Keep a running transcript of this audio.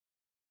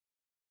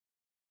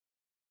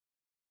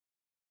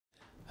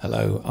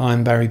Hello,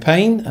 I'm Barry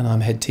Payne and I'm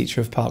head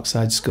teacher of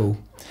Parkside School.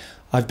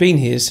 I've been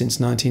here since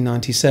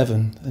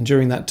 1997 and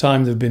during that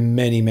time there have been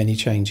many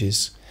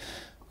changes.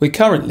 We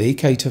currently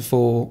cater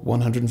for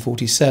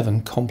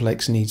 147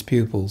 complex needs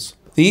pupils.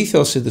 The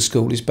ethos of the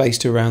school is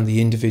based around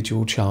the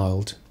individual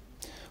child.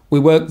 We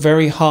work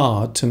very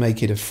hard to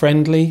make it a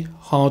friendly,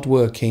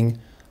 hard-working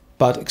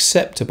but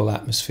acceptable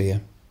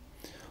atmosphere.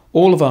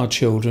 All of our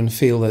children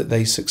feel that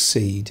they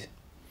succeed.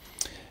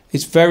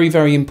 It's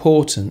very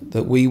important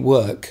that we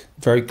work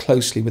very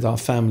closely with our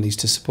families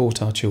to support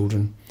our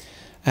children.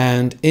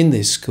 And in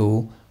this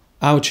school,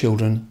 our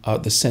children are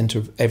at the centre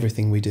of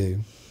everything we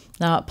do.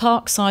 Now at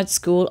Parkside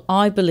School,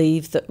 I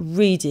believe that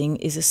reading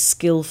is a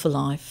skill for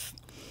life.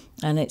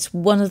 And it's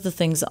one of the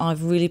things that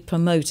I've really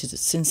promoted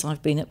since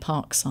I've been at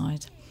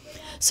Parkside.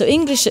 So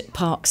English at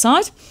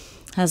Parkside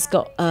has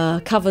got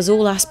covers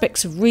all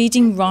aspects of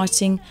reading,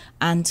 writing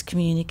and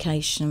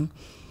communication.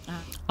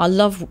 I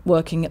love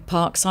working at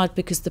Parkside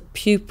because the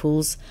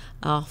pupils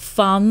are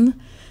fun,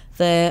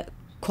 they're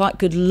quite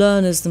good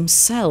learners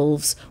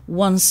themselves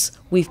once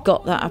we've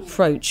got that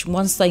approach,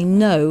 once they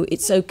know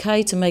it's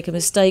okay to make a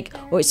mistake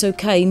or it's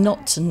okay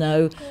not to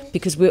know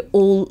because we're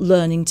all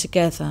learning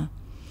together.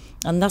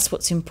 And that's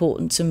what's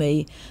important to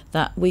me,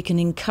 that we can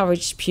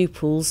encourage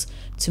pupils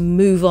to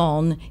move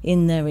on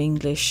in their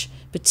English,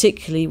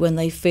 particularly when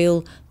they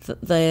feel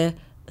that their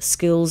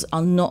skills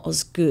are not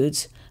as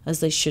good as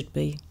they should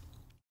be.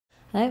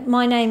 Hello,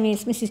 my name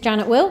is Mrs.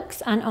 Janet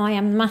Wilkes and I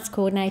am the Maths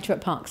Coordinator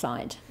at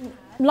Parkside.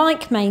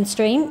 Like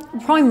mainstream,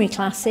 primary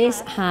classes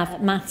have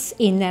maths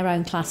in their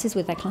own classes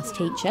with their class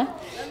teacher.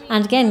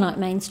 And again, like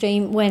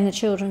mainstream, when the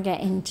children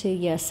get into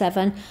year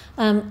 7,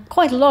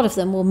 quite a lot of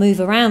them will move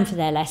around for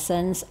their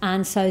lessons,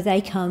 and so they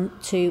come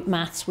to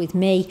maths with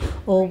me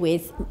or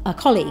with a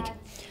colleague.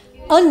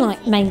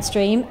 Unlike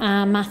mainstream,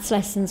 our maths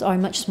lessons are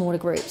in much smaller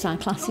groups. Our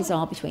classes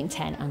are between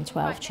 10 and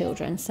 12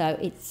 children, so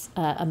it's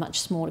a much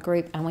smaller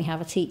group, and we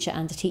have a teacher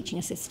and a teaching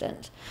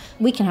assistant.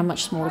 We can have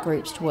much smaller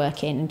groups to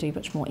work in and do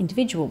much more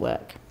individual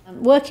work.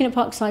 Working at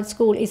Parkside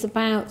School is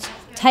about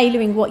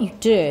tailoring what you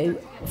do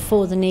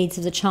for the needs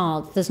of the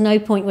child. There's no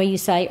point where you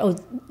say, oh,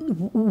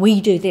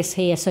 we do this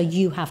here, so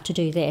you have to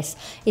do this.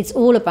 It's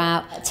all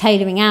about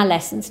tailoring our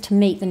lessons to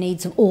meet the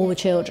needs of all the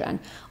children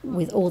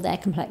with all their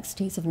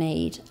complexities of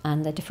need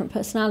and their different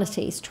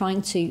personalities,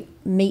 trying to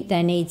meet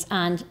their needs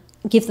and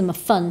give them a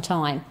fun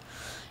time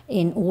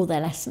in all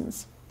their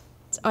lessons.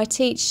 I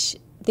teach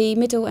the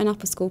middle and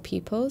upper school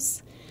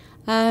pupils.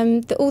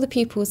 All the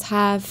pupils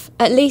have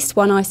at least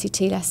one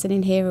ICT lesson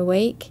in here a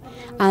week,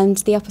 and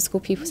the upper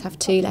school pupils have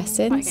 2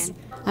 lessons.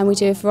 And we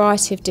do a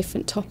variety of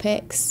different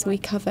topics. We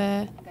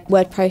cover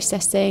word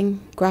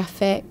processing,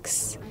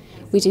 graphics,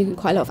 we do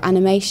quite a lot of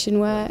animation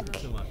work,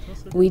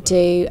 we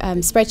do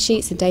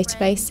spreadsheets and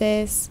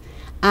databases,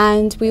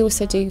 and we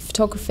also do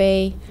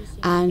photography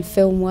and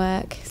film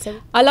work. So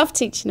I love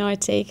teaching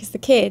IT because the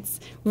kids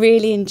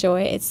really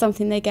enjoy it. It's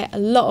something they get a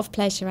lot of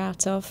pleasure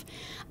out of.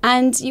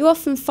 And you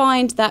often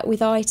find that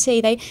with IT,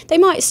 they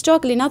might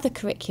struggle in other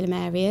curriculum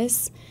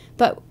areas,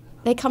 but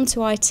they come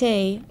to IT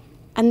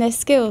and their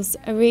skills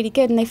are really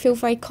good and they feel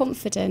very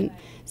confident.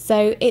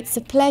 So it's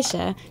a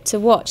pleasure to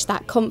watch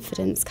that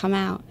confidence come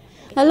out.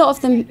 A lot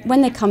of them,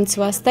 when they come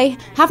to us, they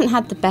haven't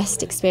had the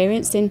best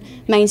experience in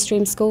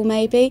mainstream school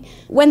maybe.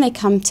 When they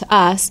come to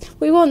us,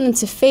 we want them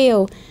to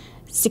feel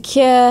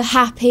secure,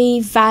 happy,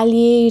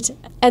 valued,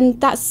 and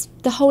that's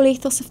the whole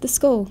ethos of the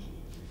school.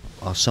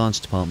 Our science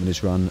department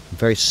is run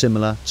very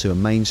similar to a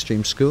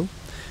mainstream school.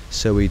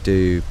 So we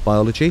do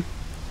biology,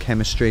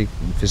 chemistry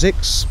and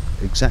physics,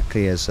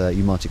 exactly as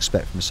you might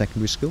expect from a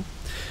secondary school.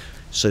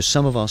 So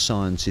some of our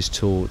science is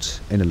taught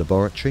in a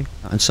laboratory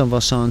and some of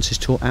our science is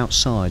taught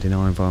outside in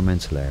our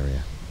environmental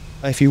area.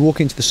 If you walk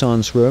into the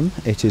science room,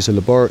 it is a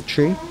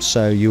laboratory,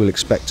 so you will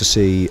expect to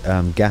see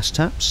gas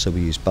taps, so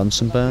we use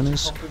Bunsen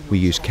burners, we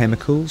use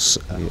chemicals,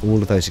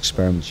 all of those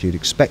experiments you'd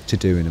expect to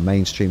do in a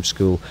mainstream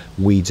school,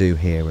 we do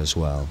here as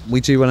well. We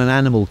do run an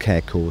animal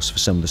care course for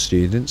some of the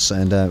students,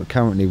 and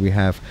currently we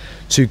have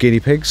 2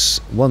 guinea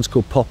pigs. One's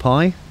called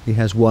Popeye, he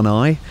has 1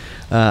 eye,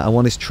 and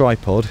one is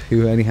Tripod,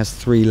 who only has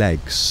 3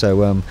 legs.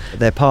 So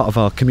they're part of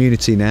our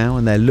community now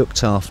and they're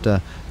looked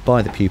after by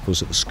the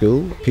pupils at the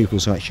school.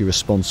 Pupils are actually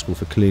responsible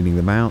for cleaning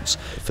them out,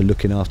 for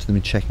looking after them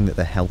and checking that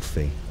they're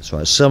healthy. That's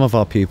right. Some of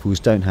our pupils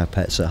don't have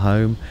pets at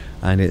home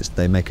and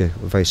they make a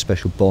very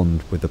special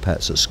bond with the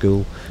pets at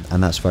school,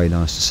 and that's very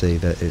nice to see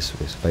that it's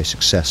a very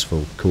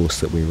successful course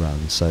that we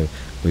run, so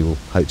we will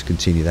hope to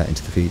continue that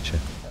into the future.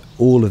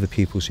 All of the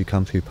pupils who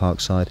come through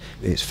Parkside,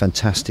 it's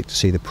fantastic to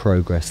see the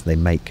progress they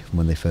make from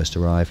when they first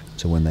arrive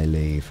to when they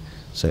leave,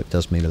 so it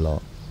does mean a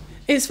lot.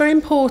 It's very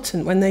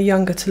important when they're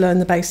younger to learn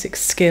the basic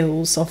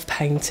skills of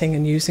painting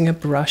and using a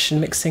brush and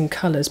mixing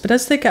colours, but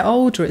as they get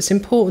older it's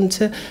important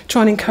to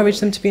try and encourage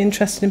them to be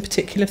interested in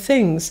particular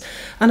things,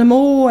 and I'm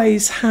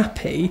always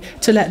happy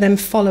to let them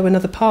follow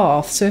another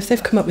path. So if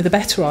they've come up with a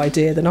better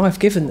idea than I've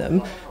given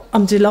them,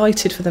 I'm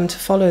delighted for them to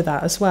follow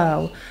that as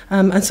well.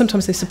 And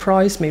sometimes they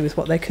surprise me with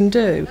what they can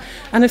do.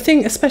 And I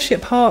think, especially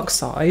at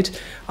Parkside,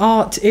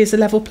 art is a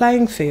level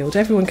playing field.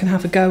 Everyone can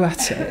have a go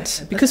at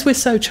it. Because we're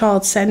so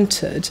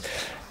child-centred,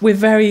 we're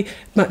very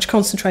much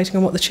concentrating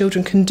on what the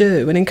children can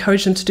do and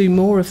encourage them to do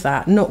more of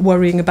that, not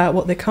worrying about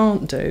what they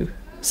can't do.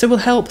 So we'll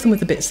help them with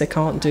the bits they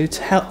can't do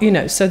to help,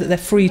 so that they're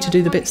free to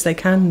do the bits they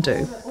can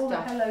do. All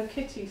the Hello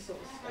Kitty sort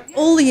of stuff.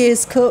 All the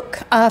years cook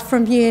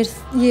from year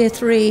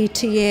 3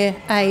 to year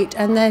 8,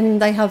 and then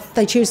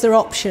they choose their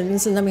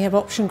options, and then we have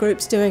option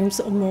groups doing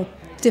sort of more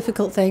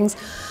difficult things.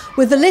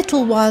 With the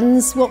little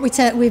ones, what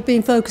we've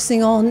been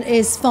focusing on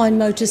is fine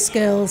motor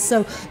skills,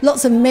 so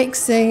lots of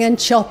mixing and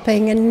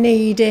chopping and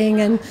kneading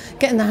and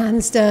getting the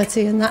hands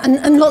dirty and that,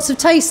 and lots of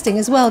tasting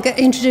as well,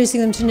 introducing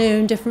them to new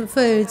and different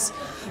foods.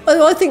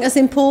 I think that's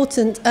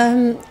important,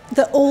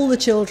 that all the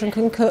children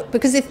can cook,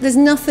 because if there's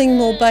nothing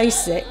more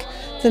basic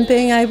than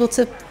being able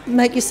to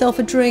make yourself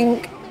a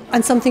drink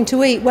and something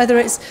to eat, whether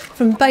it's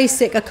from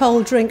basic, a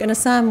cold drink and a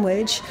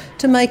sandwich,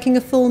 to making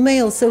a full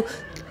meal. So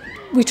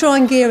we try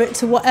and gear it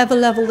to whatever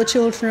level the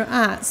children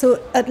are at,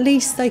 so at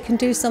least they can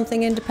do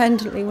something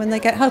independently when they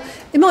get home.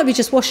 It might be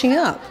just washing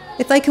up.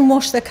 If they can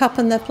wash their cup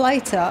and their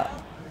plate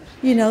up,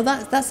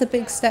 that's a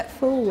big step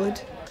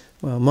forward.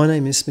 Well, my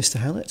name is Mr.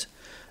 Hallett,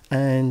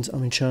 and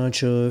I'm in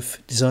charge of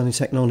design and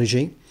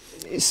technology.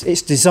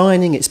 It's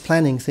designing, it's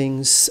planning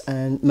things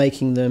and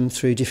making them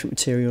through different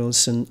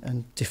materials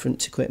and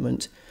different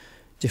equipment,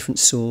 different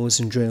saws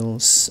and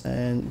drills,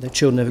 and the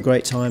children have a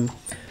great time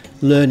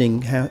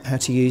learning how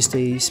to use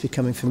these,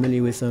 becoming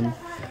familiar with them,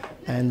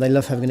 and they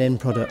love having an end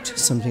product,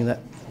 something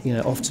that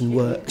often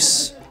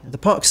works. The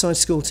Parkside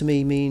School to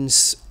me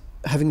means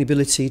having the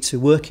ability to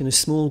work in a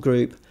small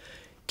group,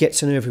 get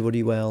to know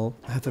everybody well,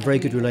 have a very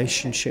good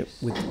relationship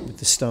with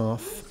the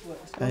staff.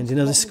 And in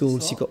other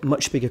schools you've got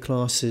much bigger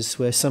classes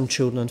where some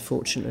children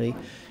unfortunately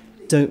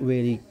don't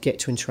really get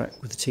to interact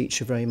with the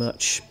teacher very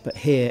much, but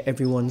here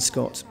everyone's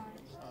got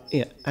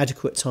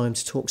adequate time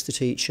to talk to the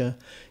teacher,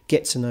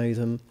 get to know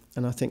them,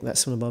 and I think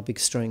that's one of our big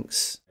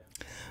strengths.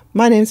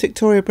 My name's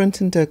Victoria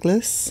Brunton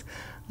Douglas.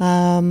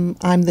 I'm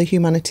the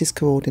Humanities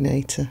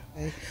Coordinator.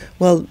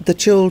 Well, the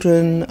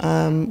children,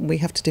 we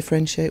have to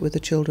differentiate with the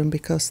children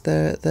because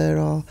there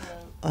are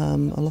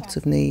a lot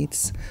of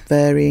needs,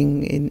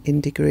 varying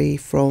in degree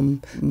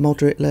from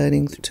moderate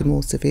learning to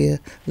more severe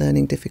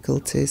learning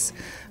difficulties,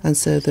 and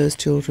so those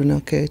children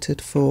are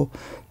catered for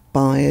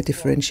by a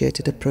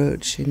differentiated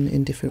approach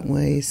in different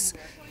ways.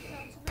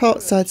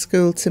 Parkside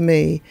School to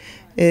me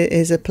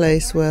is a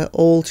place where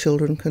all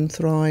children can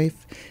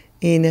thrive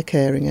in a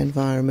caring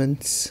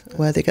environment,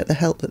 where they get the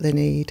help that they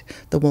need,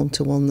 the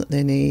one-to-one that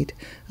they need,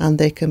 and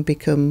they can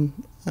become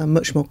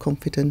much more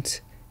confident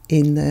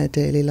in their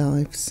daily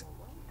lives.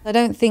 I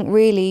don't think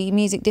really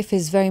music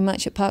differs very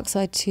much at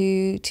Parkside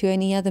to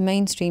any other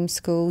mainstream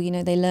school.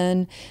 They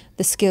learn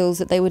the skills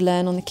that they would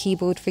learn on the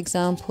keyboard, for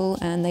example,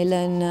 and they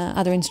learn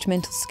other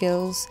instrumental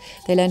skills.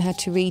 They learn how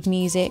to read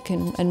music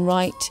and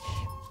write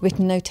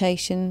written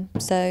notation,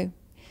 so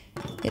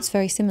it's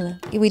very similar.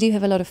 We do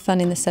have a lot of fun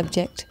in the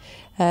subject.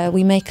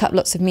 We make up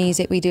lots of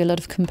music, we do a lot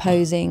of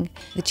composing.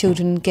 The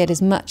children get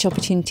as much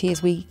opportunity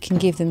as we can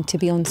give them to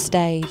be on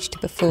stage, to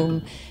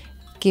perform.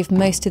 Give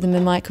most of them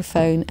a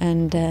microphone,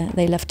 and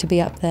they love to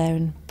be up there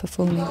and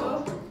performing.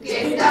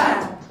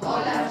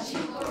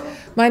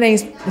 My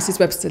name's Mrs.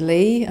 Webster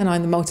Lee, and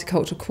I'm the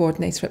Multicultural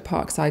Coordinator at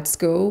Parkside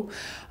School.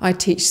 I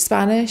teach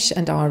Spanish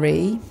and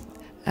RE.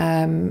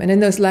 And in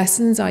those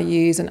lessons I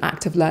use an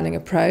active learning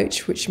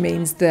approach, which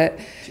means that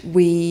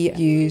we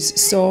use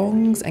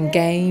songs and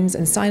games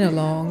and sign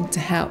along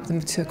to help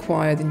them to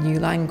acquire the new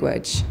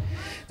language.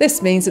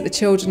 This means that the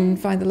children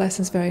find the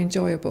lessons very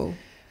enjoyable.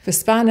 For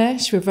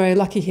Spanish, we're very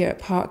lucky here at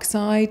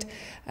Parkside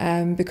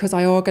because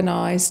I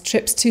organise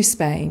trips to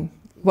Spain.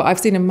 What I've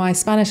seen in my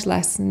Spanish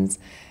lessons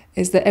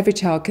is that every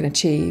child can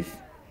achieve,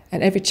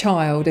 and every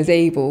child is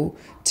able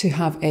to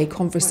have a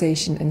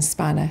conversation in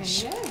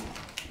Spanish.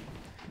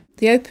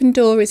 The Open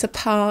Door is a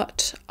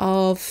part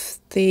of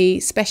the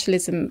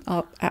specialism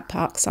at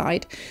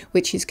Parkside,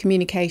 which is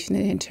communication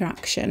and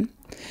interaction.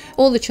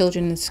 All the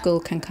children in the school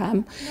can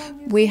come.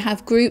 We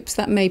have groups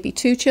that may be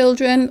 2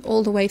 children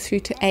all the way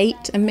through to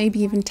 8 and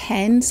maybe even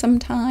 10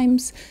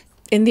 sometimes.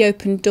 In the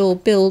Open Door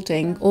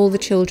building, all the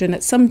children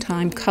at some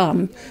time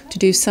come to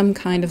do some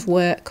kind of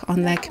work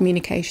on their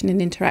communication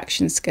and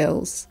interaction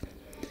skills.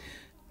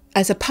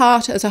 As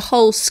a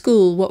whole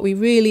school, what we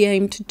really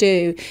aim to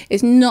do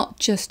is not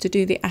just to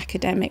do the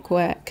academic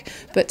work,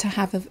 but to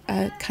have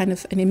a kind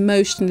of an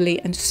emotionally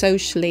and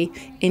socially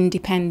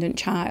independent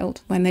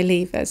child when they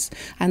leave us.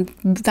 And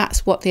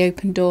that's what the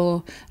Open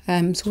Door's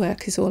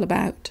work is all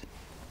about.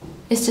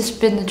 It's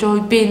just been a joy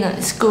being at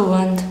the school,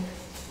 and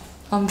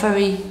I'm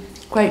very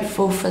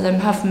grateful for them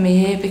having me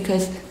here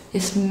because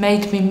it's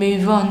made me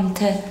move on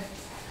to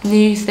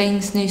new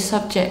things, new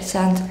subjects,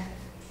 and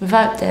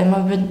without them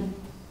I wouldn't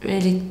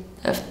really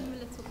have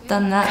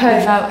done that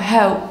without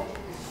help.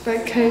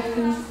 About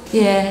coping?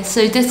 Yeah,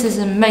 so this is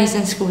an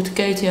amazing school to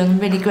go to. I'm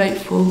really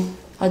grateful.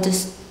 I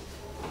just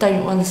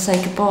don't want to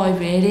say goodbye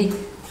really.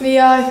 Me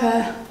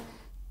either.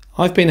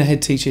 I've been a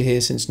head teacher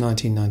here since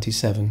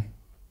 1997.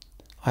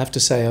 I have to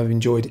say I've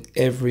enjoyed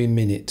every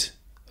minute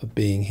of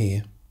being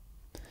here.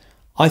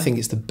 I think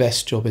it's the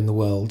best job in the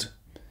world.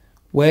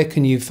 Where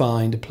can you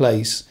find a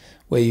place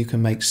where you can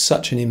make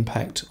such an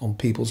impact on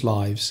people's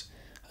lives,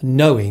 and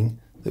knowing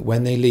that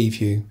when they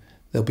leave you,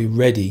 they'll be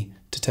ready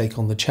to take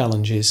on the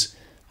challenges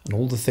and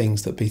all the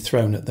things that be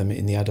thrown at them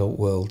in the adult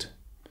world?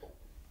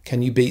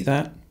 Can you beat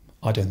that?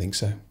 I don't think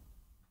so.